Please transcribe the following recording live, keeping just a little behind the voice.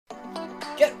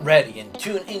Get ready and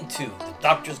tune into the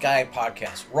Doctor's Guide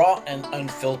podcast, raw and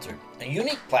unfiltered, a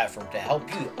unique platform to help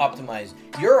you optimize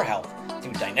your health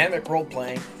through dynamic role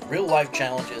playing, real life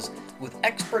challenges with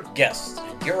expert guests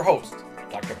and your host,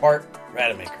 Dr. Bart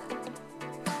Rademaker.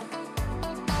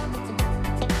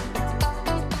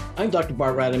 I'm Dr.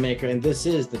 Bart Rademaker, and this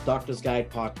is the Doctor's Guide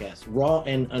podcast, raw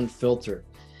and unfiltered,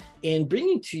 in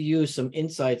bringing to you some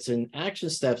insights and action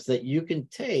steps that you can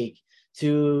take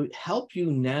to help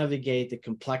you navigate the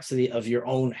complexity of your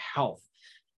own health.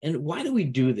 And why do we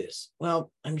do this?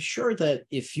 Well, I'm sure that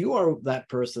if you are that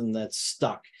person that's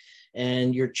stuck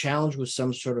and you're challenged with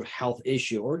some sort of health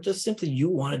issue, or just simply you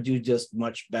want to do just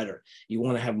much better, you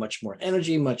want to have much more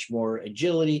energy, much more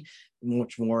agility,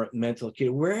 much more mental acuity,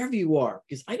 wherever you are,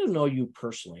 because I don't know you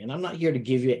personally, and I'm not here to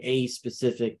give you a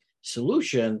specific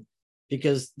solution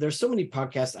because there's so many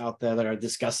podcasts out there that are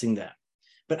discussing that.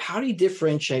 But how do you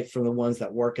differentiate from the ones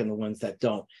that work and the ones that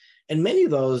don't? And many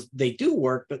of those, they do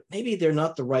work, but maybe they're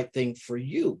not the right thing for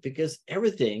you because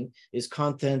everything is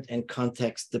content and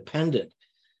context dependent.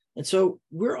 And so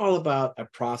we're all about a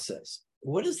process.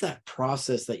 What is that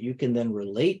process that you can then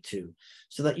relate to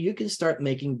so that you can start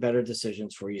making better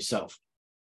decisions for yourself?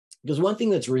 Because one thing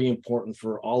that's really important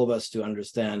for all of us to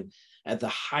understand at the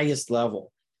highest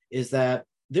level is that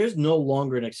there's no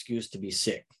longer an excuse to be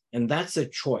sick. And that's a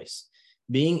choice.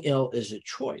 Being ill is a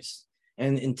choice.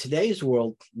 And in today's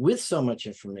world, with so much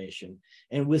information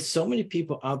and with so many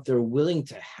people out there willing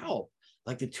to help,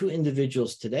 like the two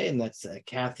individuals today, and that's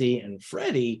Kathy and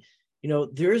Freddie,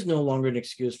 there is no longer an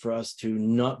excuse for us to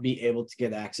not be able to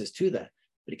get access to that.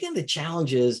 But again, the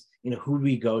challenge is, who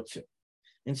we go to.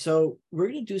 And so we're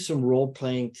going to do some role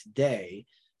playing today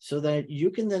so that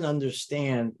you can then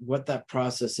understand what that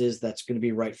process is that's going to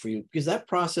be right for you, because that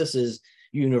process is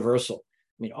universal.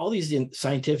 I mean, all these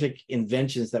scientific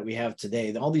inventions that we have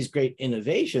today, all these great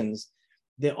innovations,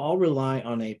 they all rely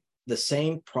on the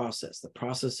same process. The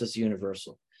process is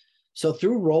universal. So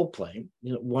through role playing,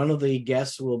 one of the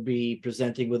guests will be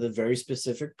presenting with a very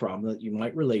specific problem that you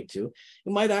might relate to.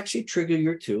 It might actually trigger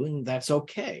your two, and that's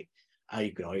okay.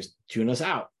 You can always tune us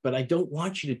out, but I don't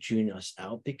want you to tune us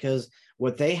out because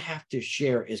what they have to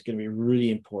share is going to be really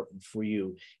important for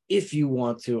you if you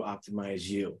want to optimize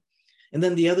you. And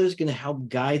then the other is going to help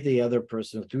guide the other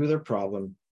person through their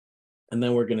problem. And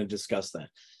then we're going to discuss that.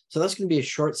 So that's going to be a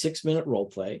short 6-minute role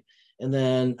play. And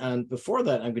then before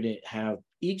that, I'm going to have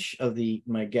each of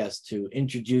my guests to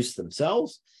introduce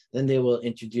themselves. Then they will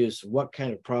introduce what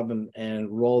kind of problem and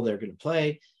role they're going to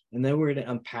play. And then we're going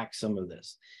to unpack some of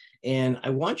this. And I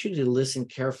want you to listen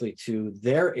carefully to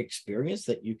their experience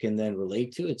that you can then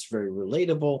relate to. It's very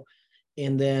relatable,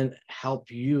 and then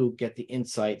help you get the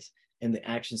insights and the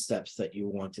action steps that you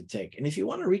want to take. And if you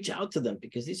want to reach out to them,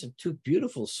 because these are two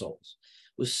beautiful souls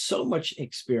with so much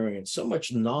experience, so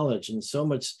much knowledge, and so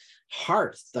much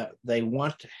heart that they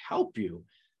want to help you.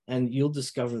 And you'll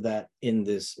discover that in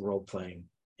this role playing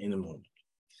in a moment.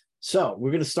 So we're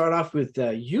going to start off with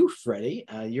you, Freddie.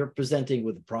 You're presenting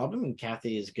with the problem, and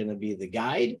Kathy is going to be the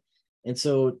guide. And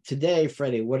so today,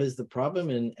 Freddie, what is the problem,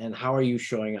 and how are you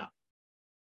showing up?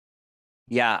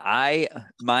 Yeah, I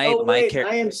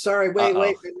am sorry. Wait,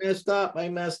 I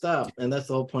messed up. And that's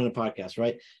the whole point of the podcast,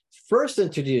 right? First,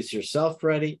 introduce yourself,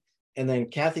 Freddie, and then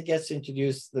Kathy gets to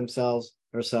introduce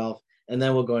herself, and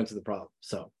then we'll go into the problem.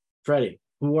 So, Freddie,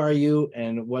 who are you,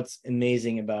 and what's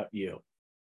amazing about you?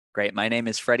 Great. My name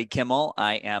is Freddie Kimmel.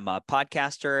 I am a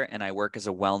podcaster and I work as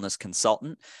a wellness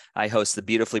consultant. I host the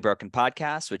Beautifully Broken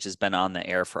podcast, which has been on the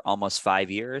air for almost 5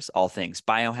 years, all things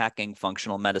biohacking,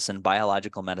 functional medicine,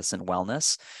 biological medicine,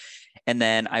 wellness. And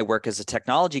then I work as a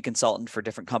technology consultant for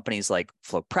different companies like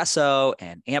Flowpresso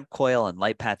and AmpCoil and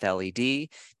LightPath LED,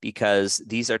 because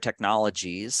these are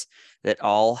technologies that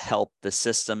all help the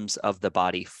systems of the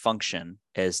body function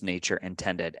as nature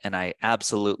intended. And I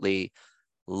absolutely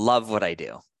love what I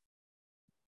do.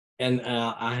 And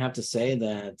I have to say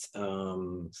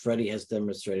that Freddie has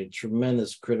demonstrated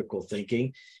tremendous critical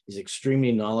thinking. He's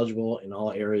extremely knowledgeable in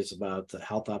all areas about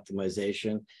health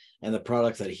optimization and the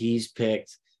products that he's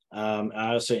picked.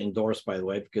 I also endorse, by the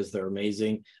way, because they're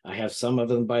amazing. I have some of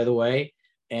them, by the way.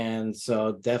 And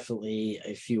so definitely,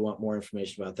 if you want more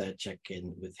information about that, check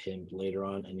in with him later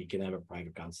on, and he can have a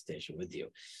private consultation with you.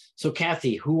 So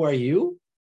Kathy, who are you?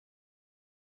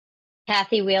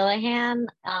 Kathy Whelehan,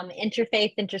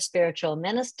 interfaith, interspiritual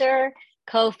minister,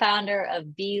 co-founder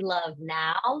of Be Love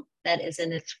Now, that is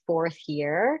in its 4th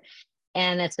year.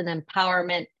 And it's an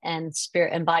empowerment and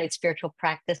embodied spiritual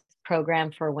practice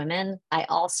program for women. I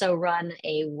also run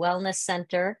a wellness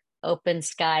center, Open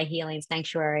Sky Healing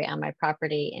Sanctuary, on my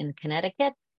property in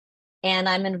Connecticut. And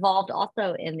I'm involved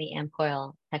also in the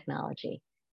AMCOIL technology.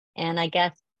 And I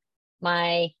guess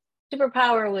my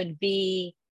superpower would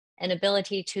be an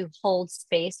ability to hold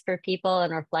space for people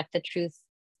and reflect the truth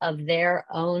of their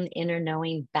own inner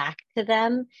knowing back to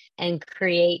them and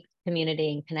create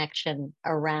community and connection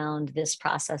around this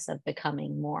process of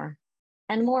becoming more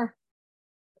and more.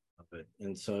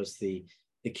 And so it's the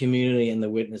community and the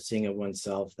witnessing of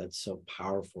oneself that's so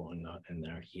powerful in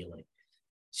their healing.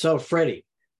 So Freddie,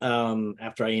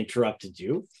 after I interrupted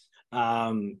you,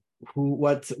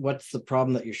 what's the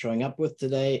problem that you're showing up with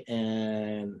today,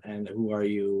 and who are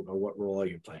you, or what role are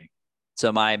you playing?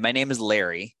 So my name is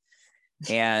Larry,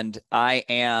 and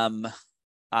I'm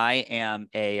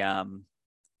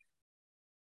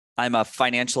a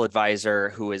financial advisor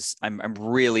who is I'm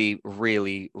really,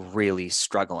 really, really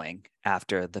struggling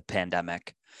after the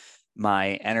pandemic. My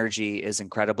energy is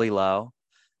incredibly low.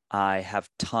 I have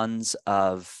tons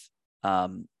of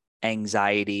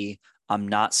anxiety. I'm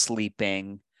not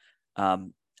sleeping.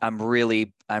 I'm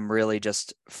really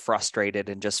just frustrated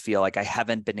and just feel like I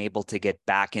haven't been able to get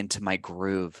back into my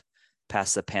groove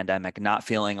past the pandemic, not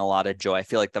feeling a lot of joy. I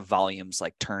feel like the volume's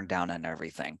like turned down on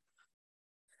everything.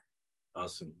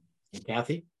 Awesome. And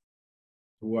Kathy,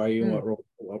 who are you?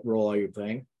 What role are you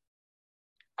playing?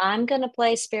 I'm going to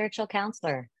play spiritual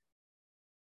counselor.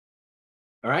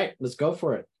 All right, let's go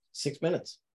for it. 6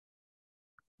 minutes.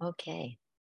 Okay.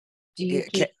 Do you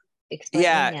keep explaining?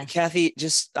 Yeah, Kathy,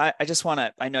 I just want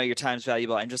to, I know your time's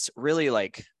valuable. I'm just really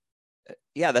like,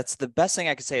 yeah, that's the best thing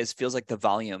I could say is feels like the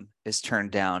volume is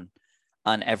turned down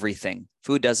on everything.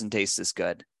 Food doesn't taste as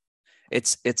good.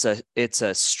 It's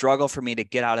a struggle for me to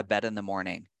get out of bed in the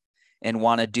morning and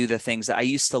want to do the things that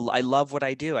I love what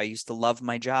I do. I used to love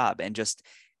my job, and just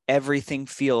everything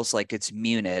feels like it's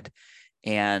muted,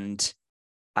 and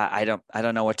I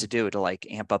don't know what to do to like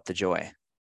amp up the joy.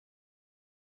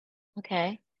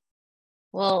 Okay.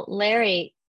 Well,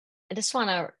 Larry, I just want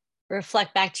to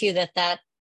reflect back to you that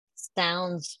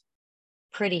sounds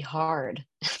pretty hard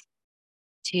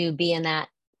to be in that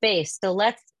space. So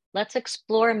let's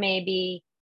explore maybe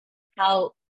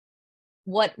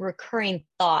what recurring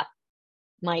thought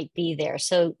might be there.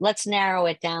 So let's narrow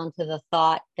it down to the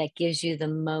thought that gives you the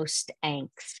most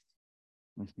angst.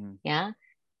 Mm-hmm. Yeah.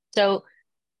 So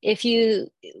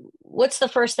what's the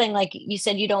first thing? Like you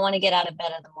said, you don't want to get out of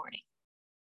bed in the morning.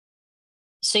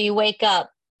 So you wake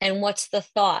up, and what's the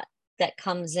thought that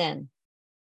comes in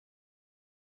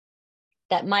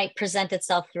that might present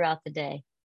itself throughout the day?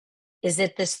 Is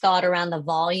it this thought around the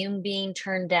volume being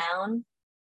turned down?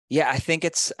 Yeah, I think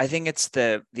it's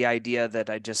the idea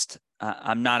that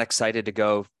I'm not excited to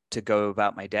go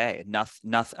about my day.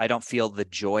 Nothing, I don't feel the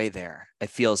joy there. It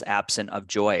feels absent of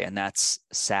joy, and that's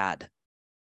sad.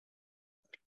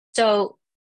 So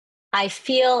I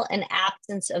feel an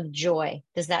absence of joy.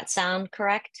 Does that sound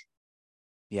correct?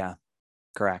 Yeah,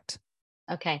 correct.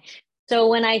 Okay. So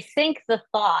when I think the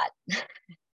thought,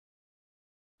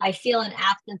 I feel an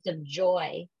absence of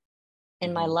joy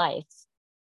in my life,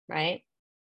 right?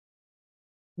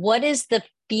 What is the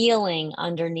feeling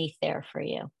underneath there for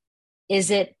you?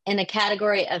 Is it in a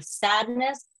category of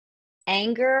sadness,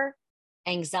 anger,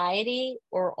 anxiety,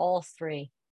 or all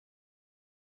three?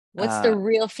 What's the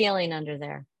real feeling under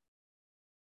there?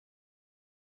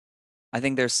 I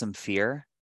think there's some fear.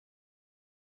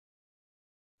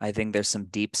 I think there's some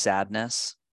deep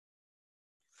sadness.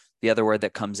 The other word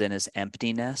that comes in is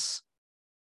emptiness,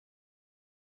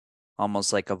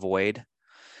 almost like a void.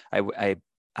 I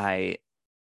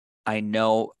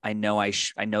know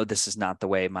this is not the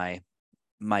way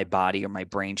my body or my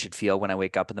brain should feel when I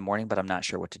wake up in the morning, but I'm not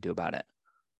sure what to do about it.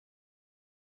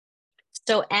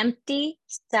 So empty,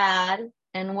 sad,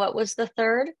 and what was the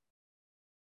third?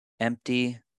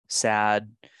 Empty, sad.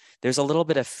 There's a little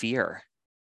bit of fear.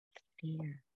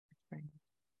 Fear. Right.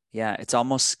 Yeah, it's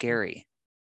almost scary.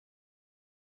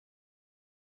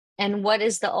 And what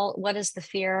is the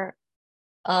fear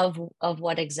of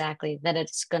what exactly? That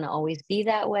it's going to always be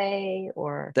that way,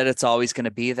 or that it's always going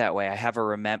to be that way. I have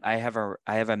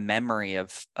a memory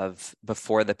of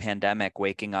before the pandemic,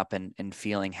 waking up and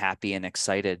feeling happy and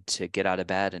excited to get out of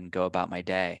bed and go about my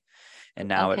day. And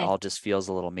now It all just feels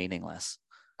a little meaningless.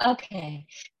 Okay.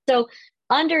 So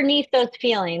underneath those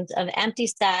feelings of empty,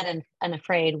 sad, and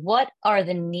afraid, what are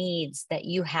the needs that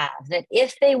you have that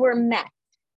if they were met,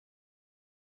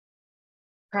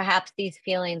 perhaps these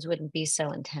feelings wouldn't be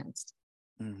so intense?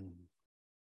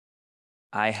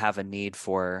 I have a need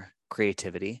for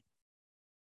creativity.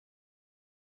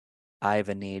 I have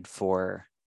a need for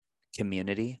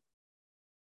community.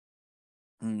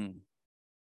 I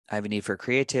have a need for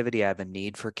creativity. I have a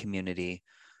need for community.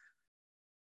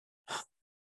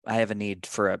 I have a need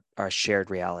for a shared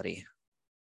reality.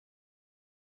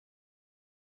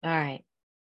 All right.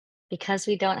 Because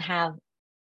we don't have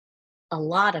a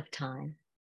lot of time,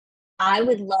 I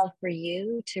would love for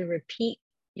you to repeat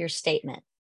your statement.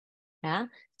 Yeah.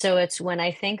 So it's when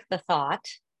I think the thought.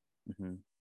 Mm-hmm.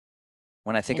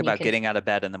 When I think And you about can getting out of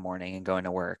bed in the morning and going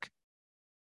to work,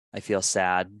 I feel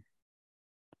sad.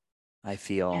 I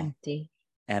feel empty,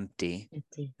 empty,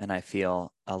 empty, and I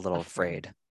feel a little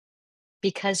afraid.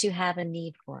 Because you have a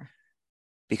need for.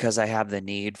 Because I have the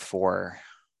need for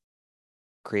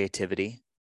creativity,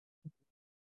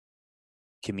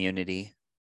 community,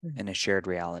 and a shared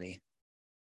reality.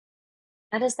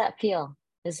 How does that feel?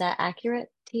 Is that accurate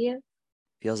to you?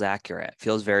 Feels accurate.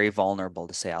 Feels very vulnerable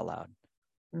to say out loud.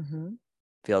 Mm-hmm.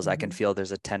 Feels I can feel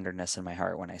there's a tenderness in my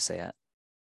heart when I say it.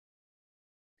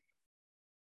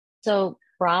 So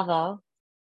bravo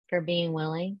for being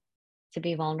willing to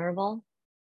be vulnerable.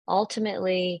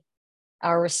 Ultimately,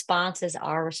 our response is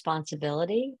our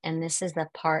responsibility. And this is the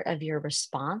part of your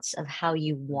response of how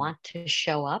you want to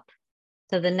show up.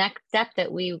 So the next step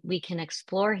that we can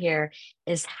explore here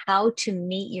is how to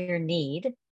meet your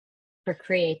need for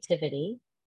creativity,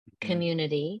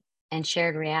 community, and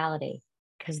shared reality.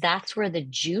 Because that's where the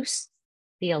juice,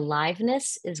 the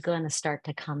aliveness is going to start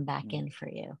to come back in for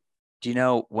you. Do you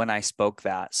know, when I spoke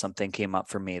that, something came up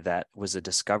for me that was a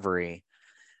discovery.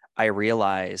 I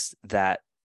realized that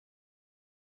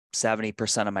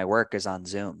 70% of my work is on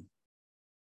Zoom.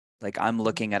 Like, I'm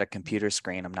looking at a computer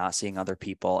screen, I'm not seeing other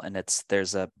people. And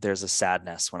there's a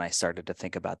sadness when I started to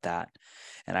think about that.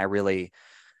 And I really,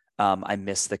 I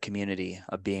miss the community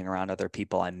of being around other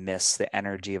people. I miss the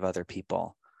energy of other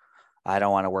people. I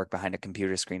don't want to work behind a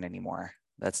computer screen anymore.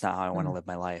 That's not how I want to live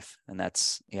my life. And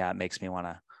that's, it makes me want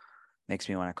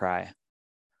to cry.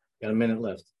 Got a minute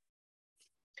left.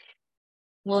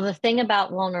 Well, the thing about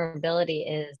vulnerability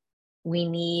is we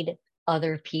need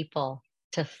other people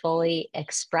to fully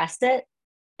express it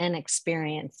and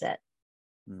experience it.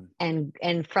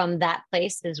 And from that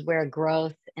place is where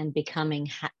growth and becoming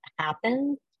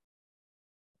happens.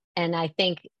 And I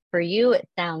think for you, it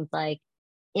sounds like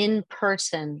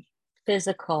in-person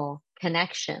physical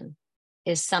connection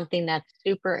is something that's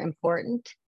super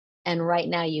important. And right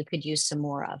now you could use some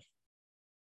more of.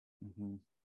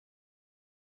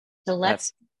 So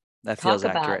let's that talk feels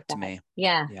about accurate that. to me.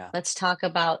 Yeah. Yeah. Let's talk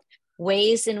about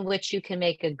ways in which you can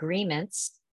make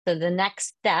agreements. So the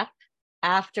next step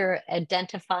after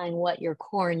identifying what your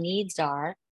core needs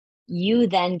are, you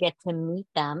then get to meet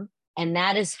them. And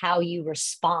that is how you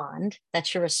respond.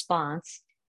 That's your response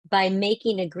by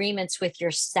making agreements with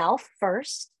yourself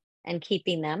first and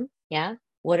keeping them. Yeah.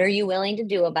 What are you willing to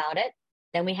do about it?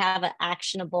 Then we have an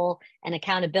actionable and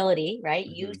accountability, right?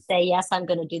 You say, yes, I'm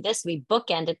going to do this. We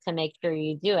bookend it to make sure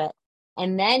you do it.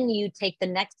 And then you take the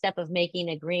next step of making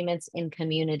agreements in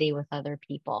community with other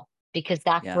people, because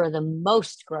that's where the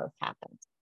most growth happens.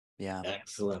 Yeah.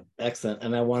 Excellent. Excellent.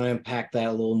 And I want to unpack that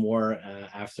a little more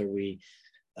after we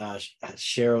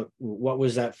share what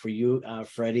was that for you,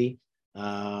 Freddie,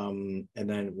 and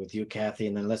then with you, Kathy,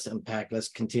 and then let's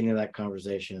continue that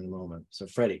conversation in a moment. So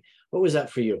Freddie, what was that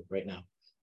for you right now?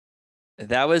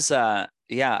 That was an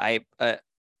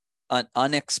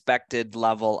unexpected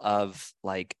level of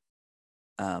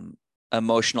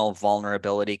emotional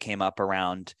vulnerability came up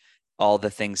around all the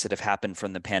things that have happened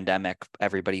from the pandemic,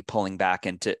 everybody pulling back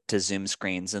into Zoom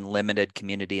screens and limited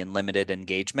community and limited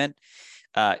engagement.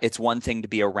 It's one thing to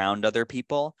be around other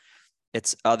people.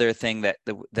 It's other thing that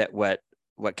what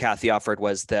Kathy offered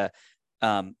was the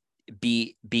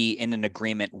be in an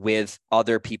agreement with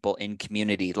other people in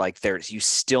community. Like you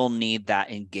still need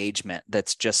that engagement.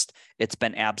 That's just, it's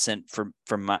been absent for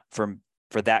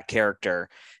that character.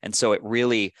 And so I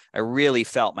really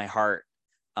felt my heart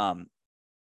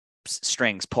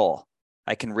strings pull.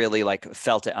 I can really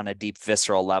felt it on a deep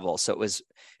visceral level. So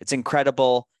it's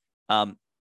incredible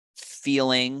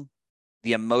feeling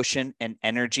the emotion and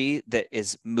energy that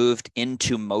is moved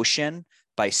into motion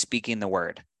by speaking the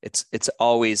word. It's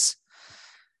always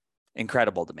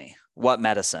incredible to me. What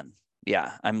medicine?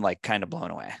 Yeah, I'm kind of blown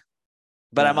away.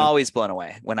 But I'm always blown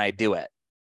away when I do it.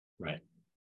 Right.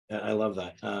 I love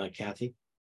that. Kathy?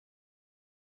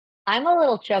 I'm a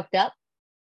little choked up.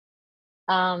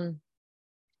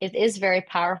 It is very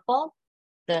powerful,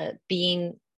 the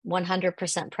being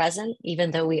 100% present,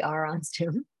 even though we are on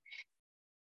Zoom.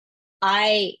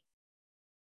 I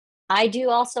do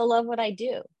also love what I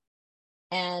do.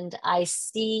 And I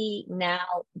see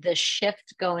now the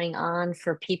shift going on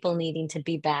for people needing to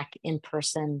be back in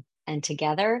person and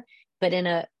together, but in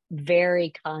a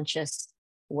very conscious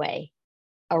way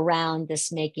around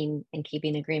this making and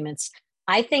keeping agreements.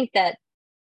 I think that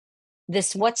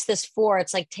what's this for?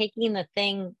 It's like taking the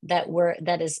thing that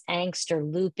is angst or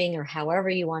looping or however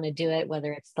you want to do it,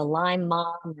 whether it's the Lime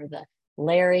mom or the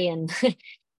Larry, and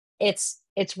it's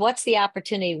what's the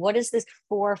opportunity? What is this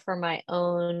for my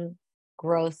own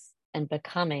growth and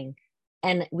becoming?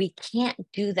 And we can't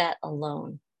do that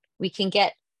alone. We can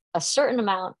get a certain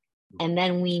amount, and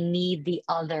then we need the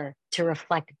other to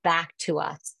reflect back to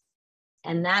us.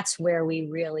 And that's where we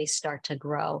really start to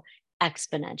grow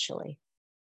exponentially.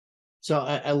 So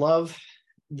I love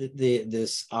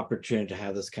this opportunity to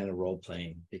have this kind of role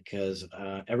playing, because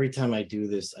every time I do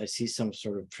this, I see some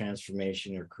sort of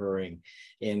transformation occurring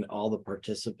in all the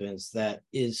participants that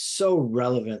is so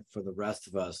relevant for the rest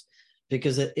of us,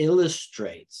 because it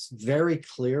illustrates very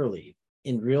clearly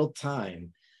in real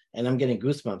time, and I'm getting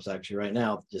goosebumps actually right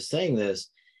now just saying this,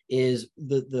 is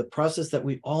the process that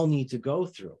we all need to go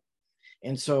through.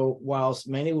 And so whilst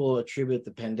many will attribute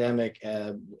the pandemic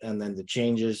and then the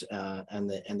changes and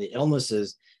the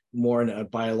illnesses more in a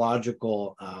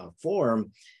biological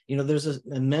form, there's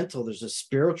a mental, there's a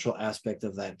spiritual aspect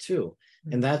of that too.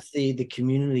 And that's the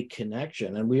community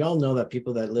connection. And we all know that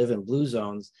people that live in blue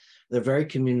zones, they're very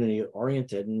community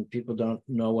oriented, and people don't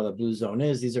know what a blue zone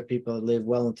is. These are people that live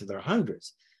well into their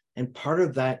hundreds. And part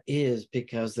of that is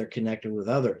because they're connected with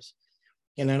others.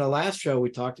 And in our last show, we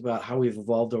talked about how we've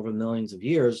evolved over millions of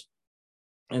years.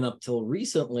 And up till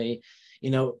recently,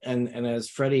 and as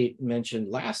Freddie mentioned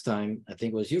last time, I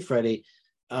think it was you, Freddie,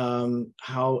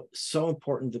 how so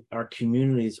important our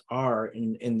communities are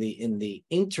in the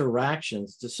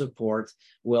interactions to support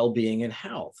well-being and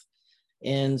health.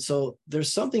 And so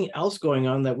there's something else going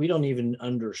on that we don't even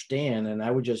understand. And I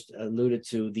would just allude it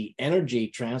to the energy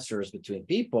transfers between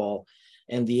people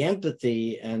and the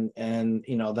empathy and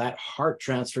that heart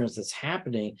transference that's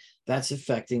happening, that's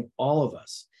affecting all of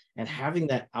us. And having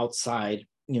that outside,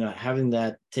 having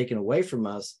that taken away from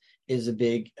us is a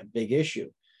big issue.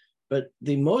 But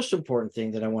the most important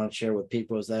thing that I want to share with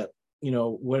people is that,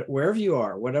 wherever you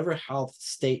are, whatever health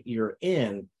state you're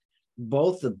in,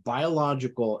 both the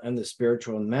biological and the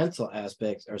spiritual and mental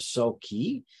aspects are so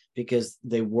key, because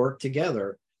they work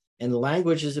together, and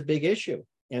language is a big issue.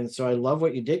 And so I love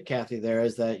what you did, Kathy, there,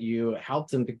 is that you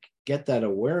helped them get that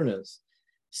awareness,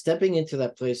 stepping into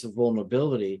that place of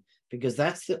vulnerability, because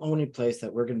that's the only place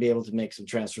that we're going to be able to make some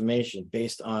transformation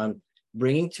based on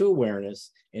bringing to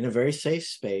awareness in a very safe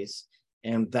space.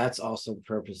 And that's also the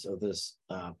purpose of this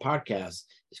podcast,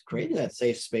 is creating that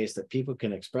safe space that people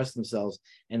can express themselves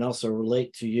and also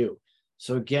relate to you.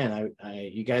 So again,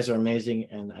 you guys are amazing,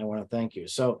 and I want to thank you.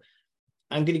 So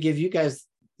I'm going to give you guys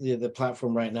the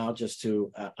platform right now just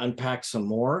to unpack some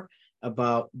more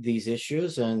about these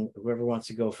issues, and whoever wants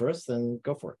to go first, then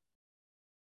go for it.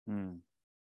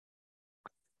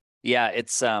 Yeah,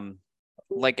 it's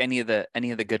like any of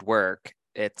the good work,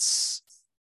 it's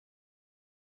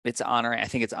honoring. I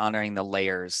think it's honoring the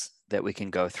layers that we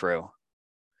can go through,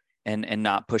 and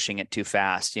not pushing it too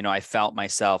fast. I felt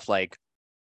myself like,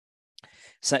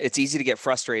 so it's easy to get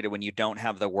frustrated when you don't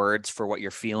have the words for what you're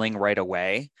feeling right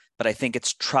away. But I think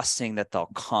it's trusting that they'll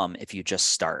come if you just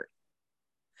start.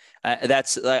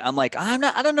 I'm like,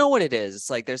 I don't know what it is. It's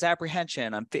like, there's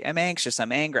apprehension. I'm anxious.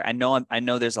 I'm angry. I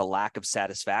know there's a lack of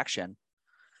satisfaction,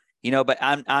 but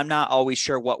I'm not always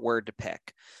sure what word to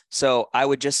pick. So I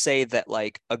would just say that,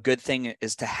 like, a good thing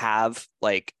is to have,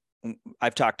 like,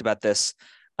 I've talked about this,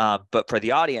 but for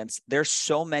the audience, there's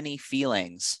so many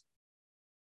feelings.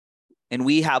 And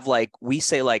we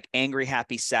say like angry,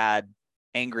 happy, sad,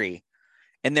 angry.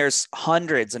 And there's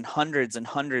hundreds and hundreds and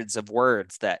hundreds of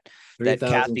words that 3,000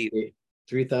 Kathy,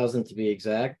 3,000 to be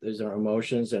exact. Those are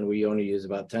emotions, and we only use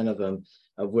about 10 of them,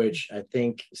 of which I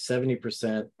think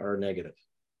 70% are negative.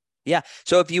 Yeah.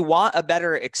 So if you want a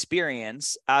better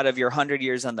experience out of your 100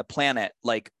 years on the planet,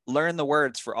 like, learn the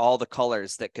words for all the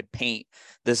colors that could paint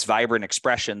this vibrant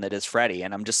expression that is Freddie.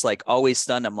 And I'm just like always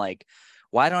stunned. I'm like,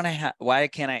 why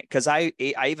can't I? Because I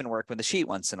even work with a sheet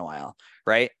once in a while,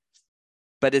 right?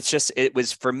 But it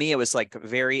was, for me, it was like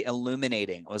very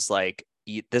illuminating. It was like,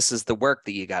 this is the work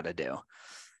that you got to do.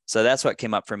 So that's what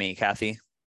came up for me, Kathy.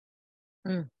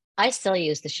 I still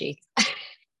use the sheets.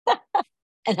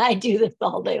 And I do this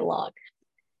all day long.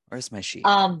 Where's my sheet?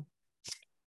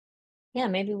 Yeah,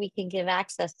 maybe we can give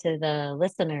access to the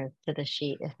listeners to the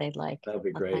sheet if they'd like. That would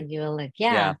be great. I'll send you a link.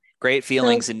 Yeah. Great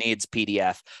feelings and needs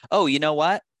PDF. Oh, you know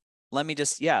what? Let me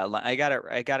just, I got it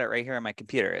right here on my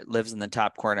computer. It lives in the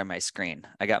top corner of my screen.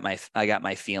 I got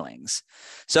my feelings.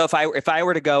 So if I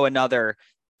were to go another,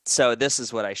 so this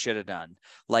is what I should have done.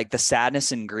 Like the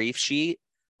sadness and grief sheet,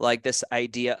 like this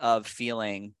idea of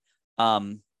feeling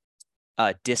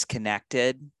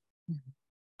disconnected,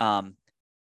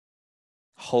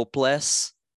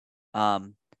 hopeless,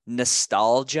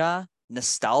 nostalgic.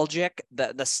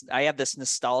 I have this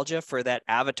nostalgia for that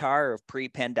avatar of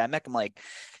pre-pandemic. I'm like,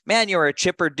 man, you were a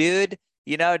chipper dude.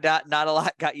 You know, not a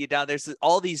lot got you down. There's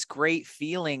all these great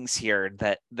feelings here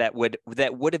that would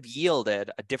have yielded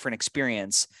a different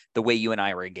experience the way you and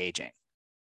I were engaging.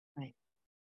 Right.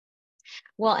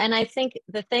 Well, and I think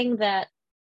the thing that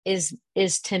is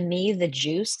to me the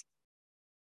juice,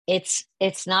 it's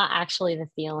not actually the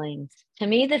feelings. To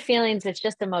me, the feelings, it's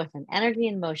just emotion, energy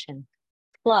and motion.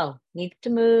 Flow, needs to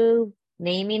move,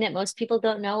 naming it. Most people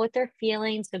don't know what they're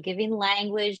feeling. So giving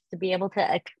language to be able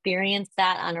to experience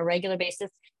that on a regular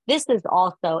basis. This is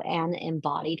also an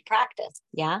embodied practice.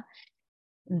 Yeah.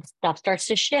 And stuff starts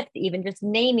to shift, even just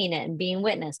naming it and being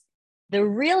witnessed. The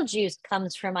real juice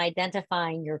comes from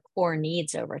identifying your core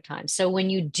needs over time. So when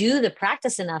you do the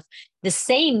practice enough, the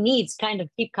same needs kind of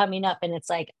keep coming up, and it's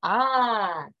like,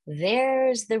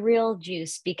 there's the real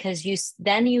juice, because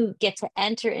then you get to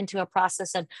enter into a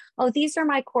process of, oh, these are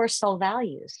my core soul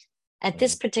values at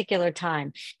this particular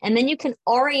time. And then you can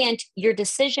orient your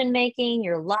decision making,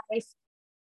 your life,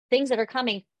 things that are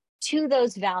coming to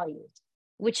those values,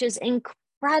 which is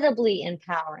incredibly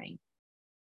empowering.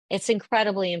 It's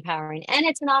incredibly empowering. And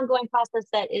it's an ongoing process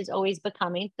that is always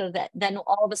becoming, so that then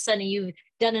all of a sudden you've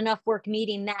done enough work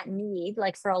meeting that need.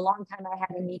 Like for a long time, I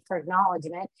had a need for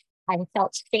acknowledgement. I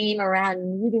felt shame around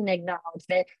needing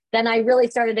acknowledgement. Then I really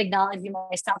started acknowledging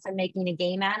myself and making a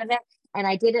game out of it. And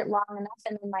I did it long enough.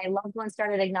 And then my loved ones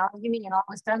started acknowledging me. And all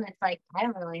of a sudden it's like, I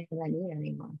don't really have that need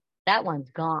anymore. That one's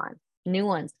gone. New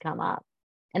ones come up.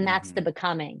 And that's the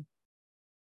becoming.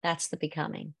 That's the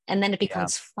becoming. And then it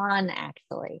becomes fun,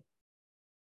 actually.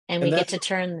 And we get to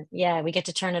turn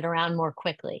it around more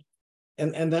quickly.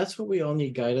 And that's what we all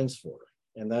need guidance for.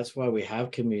 And that's why we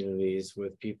have communities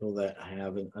with people that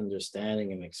have an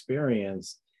understanding and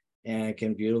experience and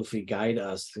can beautifully guide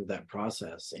us through that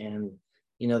process. And,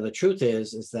 you know, the truth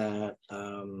is that,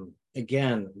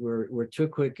 again, we're too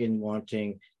quick in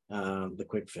wanting the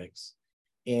quick fix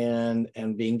and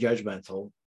being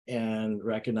judgmental and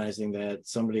recognizing that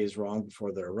somebody is wrong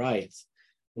before they're right,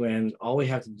 when all we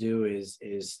have to do is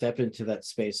step into that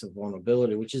space of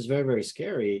vulnerability, which is very, very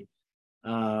scary,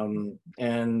 and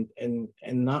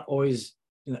not always,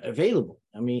 you know, available.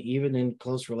 I mean, even in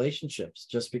close relationships,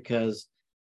 just because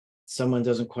someone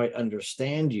doesn't quite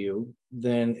understand you,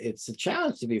 then it's a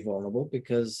challenge to be vulnerable,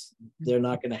 because they're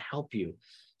not going to help you.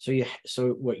 So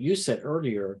what you said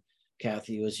earlier,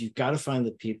 Kathy, was you've got to find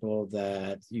the people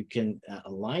that you can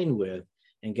align with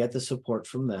and get the support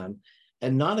from them,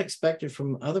 and not expect it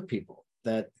from other people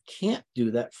that can't do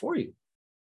that for you.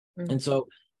 And so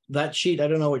that sheet, I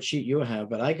don't know what sheet you have,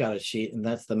 but I got a sheet, and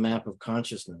that's the map of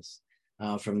consciousness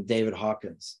from David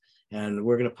Hawkins. And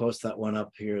we're going to post that one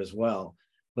up here as well.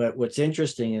 But what's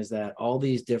interesting is that all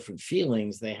these different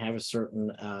feelings, they have a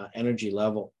certain energy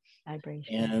level.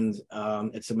 And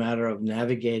it's a matter of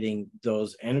navigating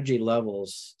those energy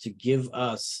levels to give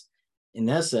us, in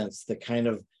essence, the kind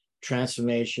of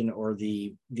transformation or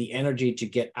the energy to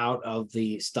get out of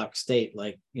the stuck state,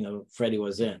 like, you know, Freddie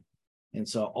was in. And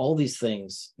so all these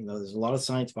things, you know, there's a lot of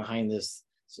science behind this,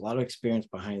 there's a lot of experience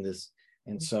behind this,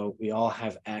 and so we all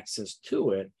have access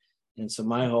to it. And so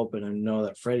my hope, and I know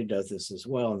that Freddie does this as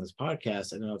well in this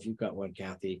podcast, I don't know if you've got one,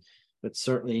 Kathy, but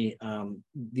certainly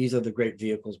these are the great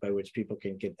vehicles by which people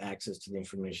can get access to the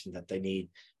information that they need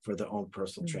for their own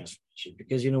personal transformation.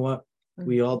 Because you know what?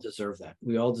 We all deserve that.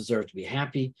 We all deserve to be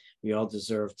happy. We all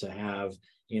deserve to have,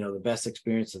 you know, the best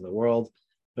experience in the world.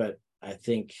 But I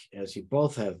think, as you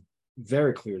both have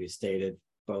very clearly stated,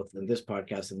 both in this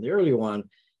podcast and the earlier one,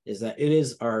 is that it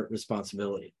is our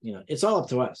responsibility. You know, it's all up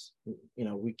to us. You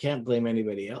know, we can't blame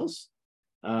anybody else.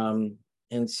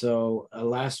 And so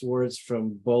last words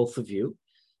from both of you,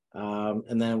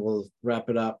 and then we'll wrap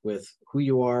it up with who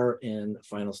you are in a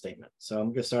final statement. So I'm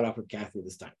going to start off with Kathy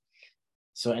this time.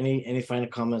 So any final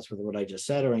comments with what I just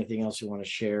said, or anything else you want to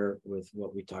share with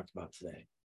what we talked about today?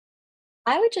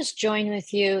 I would just join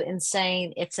with you in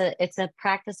saying it's a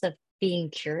practice of being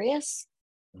curious.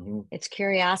 It's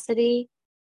curiosity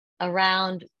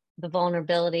around the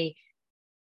vulnerability.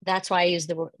 That's why I use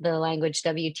the language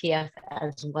WTF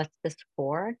as what's this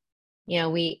for? You know,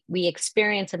 we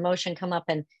experience emotion come up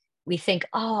and we think,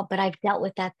 oh, but I've dealt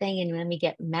with that thing. And then we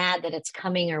get mad that it's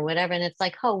coming or whatever. And it's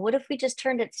like, oh, what if we just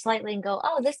turned it slightly and go,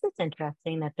 oh, this is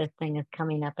interesting that this thing is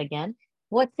coming up again.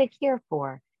 What's it here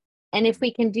for? And if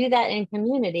we can do that in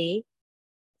community,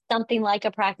 something like a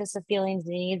practice of feelings,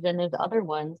 needs, and there's other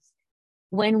ones,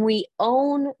 when we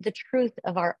own the truth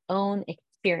of our own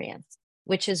experience,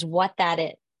 which is what that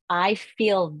is. I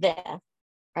feel this,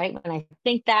 right? When I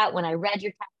think that, when I read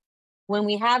your text, when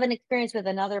we have an experience with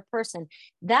another person,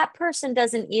 that person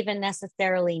doesn't even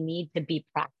necessarily need to be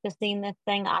practicing this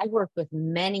thing. I work with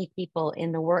many people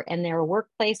in their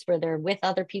workplace where they're with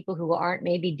other people who aren't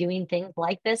maybe doing things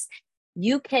like this.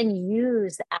 You can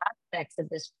use aspects of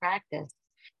this practice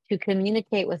to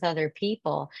communicate with other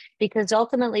people, because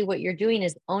ultimately what you're doing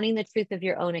is owning the truth of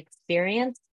your own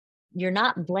experience. You're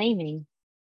not blaming,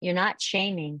 you're not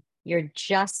shaming, you're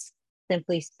just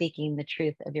simply speaking the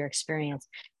truth of your experience,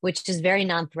 which is very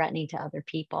non-threatening to other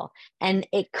people. And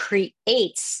it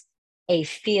creates a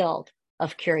field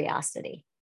of curiosity.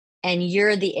 And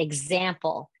you're the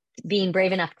example, being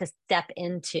brave enough to step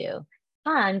into,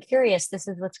 I'm curious, this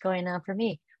is what's going on for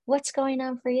me. What's going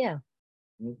on for you?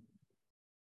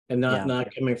 And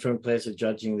not coming from a place of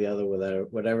judging the other with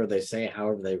whatever they say,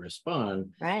 however they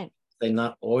respond. Right. They're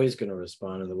not always going to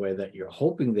respond in the way that you're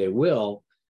hoping they will.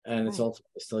 And it's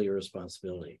ultimately still your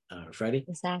responsibility. Freddie?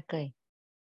 Exactly.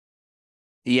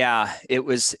 Yeah,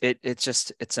 it's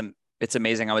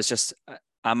amazing.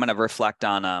 I'm going to reflect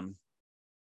on,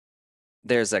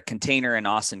 there's a container in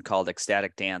Austin called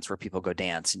Ecstatic Dance where people go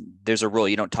dance. And there's a rule,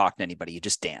 you don't talk to anybody, you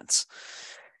just dance.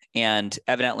 And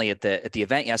evidently at the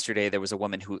event yesterday, there was a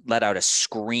woman who let out a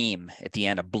scream at the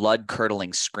end, a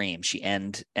blood-curdling scream. She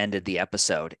ended the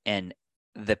episode, and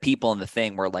the people in the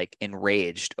thing were like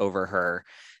enraged over her,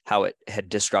 how it had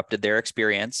disrupted their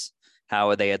experience,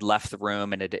 how they had left the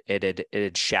room, and it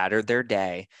had shattered their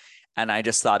day. And I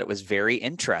just thought it was very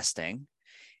interesting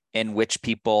in which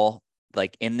people,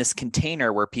 like in this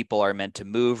container where people are meant to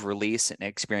move, release, and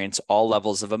experience all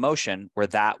levels of emotion, where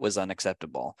that was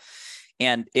unacceptable.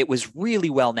 And it was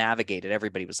really well navigated.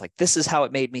 Everybody was like, this is how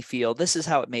it made me feel. This is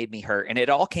how it made me hurt. And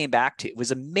it all came back to, it was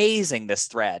amazing, this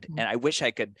thread. And I wish I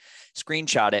could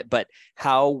screenshot it, but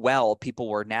how well people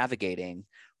were navigating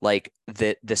like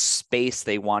the space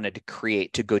they wanted to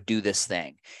create to go do this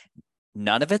thing.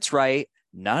 None of it's right.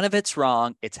 None of it's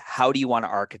wrong. It's how do you want to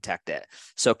architect it?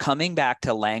 So coming back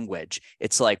to language,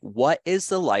 it's like, what is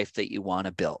the life that you want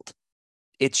to build?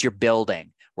 It's your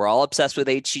building. We're all obsessed with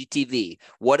HGTV.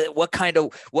 What kind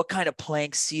of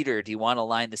plank cedar do you want to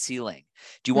line the ceiling?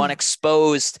 Do you want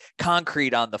exposed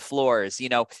concrete on the floors? You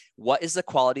know, what is the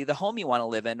quality of the home you want to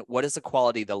live in? What is the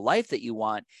quality of the life that you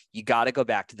want? You got to go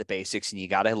back to the basics, and you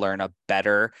got to learn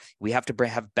we have to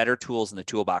have better tools in the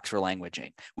toolbox for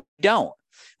languaging.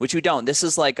 Which we don't. This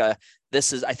is,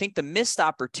 I think, the missed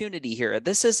opportunity here.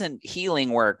 This isn't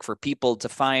healing work for people to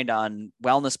find on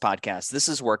wellness podcasts. This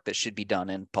is work that should be done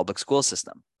in public school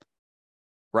system,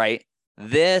 right?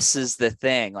 This is the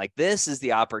thing. Like, this is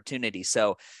the opportunity.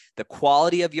 So the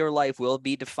quality of your life will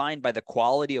be defined by the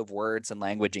quality of words and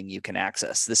languaging you can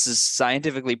access. This is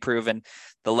scientifically proven,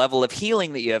 the level of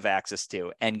healing that you have access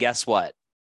to. And guess what?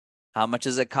 How much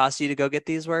does it cost you to go get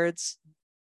these words?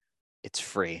 It's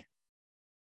free.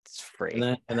 It's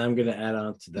free. And I'm going to add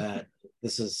on to that.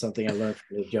 This is something I learned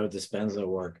from the Joe Dispenza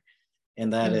work.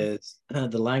 And that is,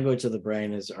 the language of the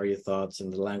brain are your thoughts,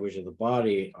 and the language of the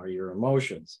body are your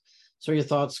emotions. So your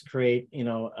thoughts create,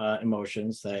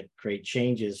 emotions that create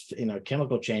changes,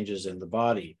 chemical changes in the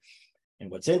body.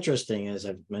 And what's interesting, as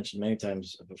I've mentioned many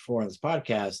times before in this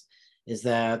podcast, is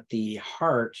that the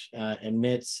heart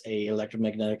emits a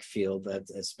electromagnetic field that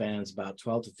spans about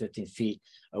 12 to 15 feet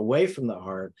away from the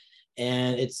heart.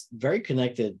 And it's very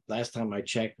connected, last time I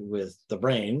checked, with the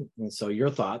brain. And so your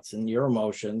thoughts and your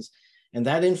emotions, and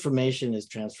that information is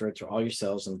transferred to all your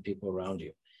cells and the people around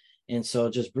you. And so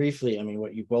just briefly, I mean,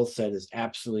 what you both said is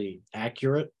absolutely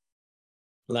accurate.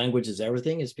 Language is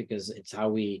everything. It's because it's how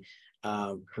we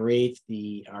create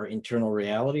our internal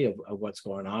reality of what's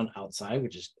going on outside,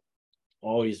 which is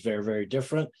always very, very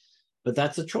different. But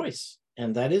that's a choice,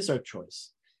 and that is our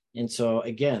choice. And so,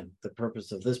 again, the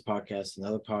purpose of this podcast and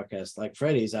other podcasts like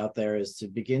Freddie's out there is to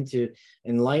begin to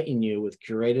enlighten you with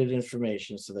curated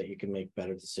information so that you can make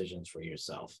better decisions for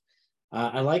yourself.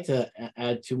 I'd like to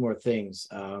add two more things.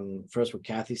 First, what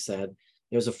Kathy said,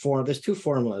 there's two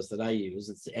formulas that I use.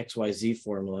 It's the XYZ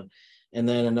formula, and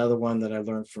then another one that I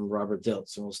learned from Robert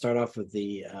Dilts. And we'll start off with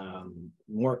the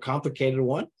more complicated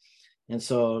one. And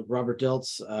so Robert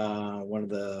Dilts, one of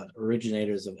the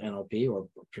originators of NLP, or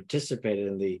participated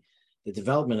in the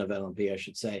development of NLP, I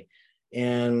should say.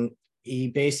 And he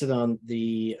based it on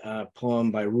the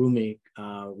poem by Rumi,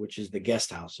 which is The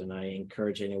Guest House. And I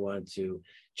encourage anyone to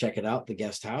check it out, The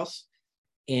Guest House.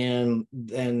 And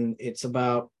then it's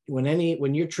about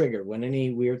when you're triggered, when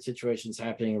any weird situation's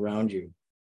happening around you,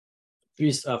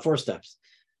 four steps.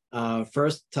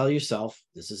 First, tell yourself,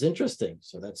 this is interesting.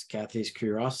 So that's Kathy's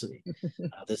curiosity.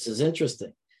 This is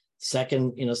interesting.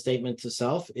 Second, statement to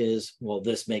self is, well,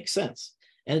 this makes sense.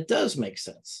 And it does make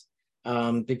sense.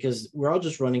 because we're all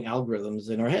just running algorithms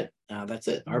in our head. That's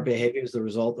it. Our behavior is the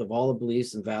result of all the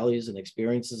beliefs and values and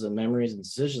experiences and memories and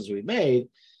decisions we've made.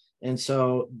 And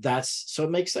so it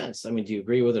makes sense. I mean, do you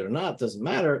agree with it or not? Doesn't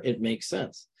matter. It makes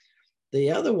sense.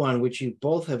 The other one, which you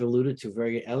both have alluded to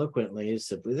very eloquently, is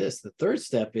simply this. The third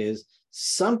step is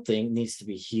something needs to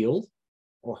be healed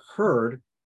or heard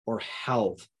or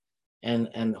held,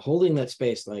 and holding that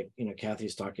space, like,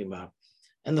 Kathy's talking about.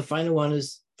 And the final one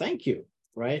is thank you,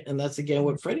 right? And that's again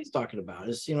what Freddie's talking about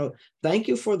is, thank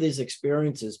you for these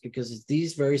experiences, because it's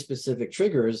these very specific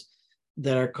triggers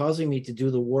that are causing me to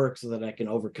do the work so that I can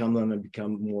overcome them and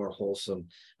become more wholesome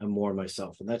and more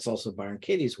myself. And that's also Byron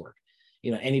Katie's work.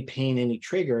 Any pain, any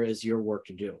trigger is your work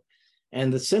to do.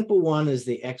 And the simple one is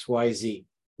the XYZ.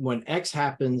 When X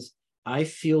happens, I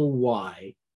feel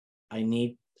Y. I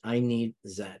need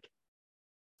Z.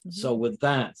 So with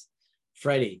that,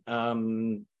 Freddie,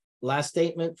 last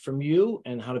statement from you,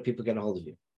 and how do people get a hold of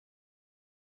you?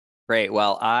 Great.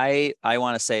 Well, I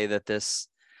want to say that this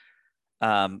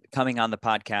coming on the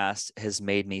podcast has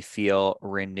made me feel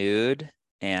renewed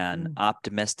and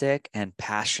optimistic and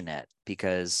passionate,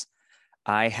 because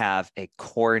I have a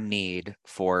core need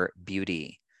for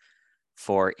beauty,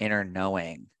 for inner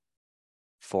knowing,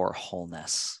 for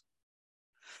wholeness.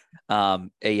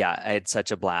 Yeah, I had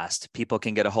such a blast. People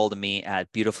can get a hold of me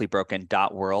at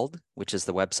beautifulybroken.world, which is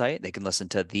the website. They can listen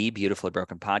to the Beautifully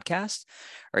Broken podcast,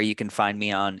 or you can find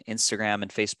me on Instagram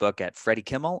and Facebook at Freddie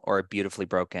Kimmel or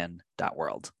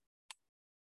beautifulybroken.world.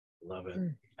 Love it.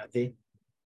 Kathy?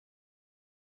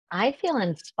 I feel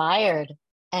inspired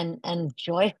and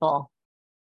joyful,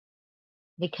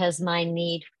 because my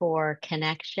need for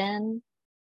connection,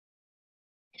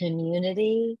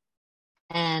 community,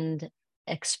 and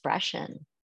expression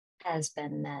has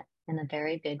been met in a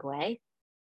very big way.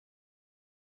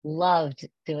 Loved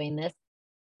doing this.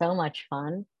 So much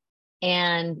fun.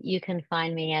 And you can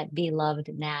find me at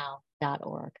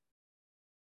belovednow.org.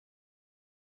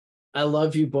 I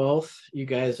love you both. You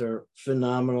guys are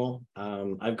phenomenal.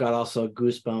 I've got also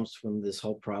goosebumps from this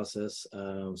whole process.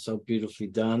 So beautifully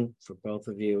done for both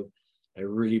of you. I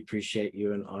really appreciate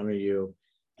you and honor you.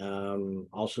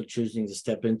 Also choosing to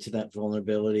step into that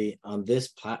vulnerability on this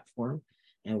platform,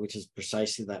 and which is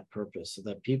precisely that purpose, so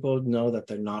that people know that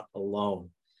they're not alone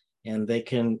and they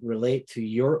can relate to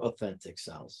your authentic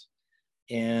selves.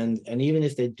 And even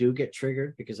if they do get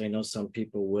triggered, because I know some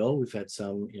people will, we've had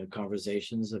some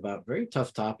conversations about very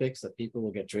tough topics that people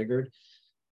will get triggered,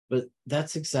 but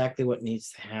that's exactly what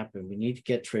needs to happen. We need to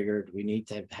get triggered. We need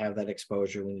to have that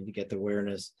exposure. We need to get the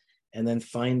awareness, and then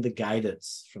find the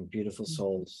guidance from beautiful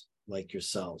souls like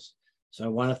yourselves. So I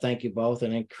want to thank you both,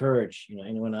 and encourage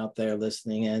anyone out there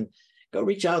listening, and go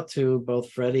reach out to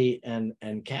both Freddie and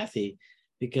Kathy,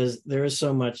 because there is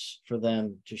so much for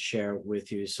them to share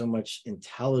with you, so much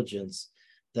intelligence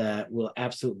that will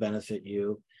absolutely benefit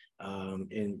you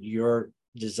in your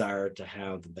desire to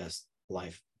have the best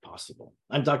life possible.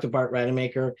 I'm Dr. Bart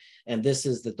Rademaker, and this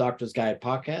is the Doctor's Guide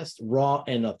podcast, raw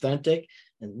and authentic.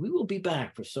 And we will be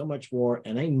back for so much more.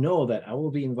 And I know that I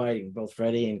will be inviting both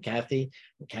Freddie and Kathy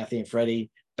and Freddie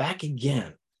back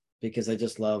again, because I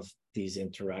just love these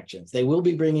interactions. They will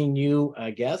be bringing new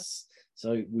guests,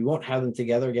 so we won't have them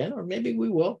together again, or maybe we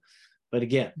will. But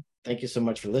again, thank you so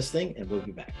much for listening, and we'll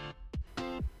be back.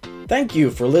 Thank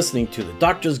you for listening to The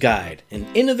Doctor's Guide, an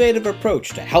innovative approach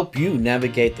to help you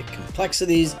navigate the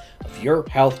complexities of your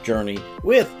health journey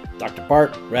with Dr.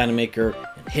 Bart Rademaker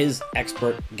and his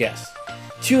expert guests.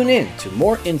 Tune in to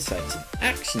more insights and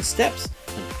action steps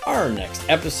on our next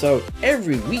episode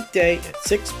every weekday at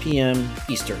 6 p.m.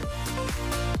 Eastern.